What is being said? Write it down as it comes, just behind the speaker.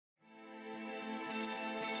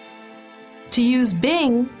To use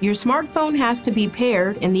Bing, your smartphone has to be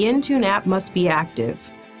paired and the Intune app must be active.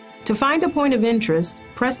 To find a point of interest,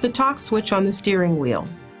 press the talk switch on the steering wheel.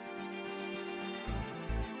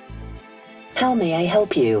 How may I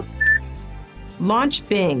help you? Launch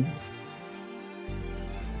Bing.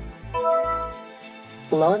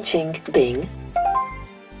 Launching Bing.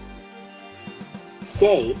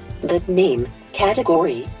 Say the name,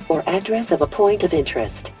 category, or address of a point of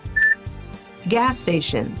interest. Gas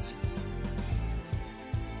stations.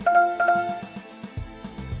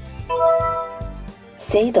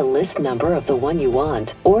 Say the list number of the one you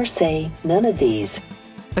want, or say none of these.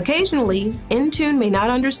 Occasionally, Intune may not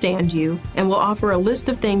understand you and will offer a list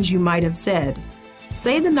of things you might have said.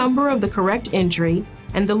 Say the number of the correct entry,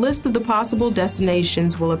 and the list of the possible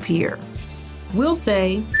destinations will appear. We'll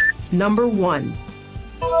say number 1.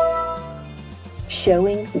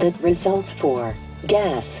 Showing the results for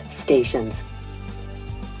gas stations.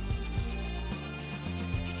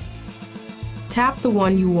 Tap the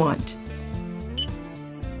one you want.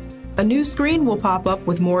 A new screen will pop up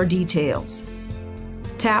with more details.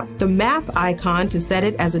 Tap the map icon to set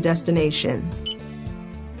it as a destination.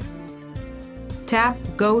 Tap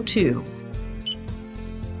Go To.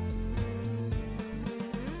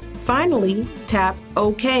 Finally, tap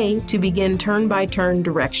OK to begin turn-by-turn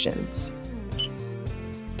directions.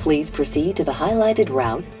 Please proceed to the highlighted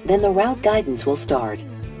route, then the route guidance will start.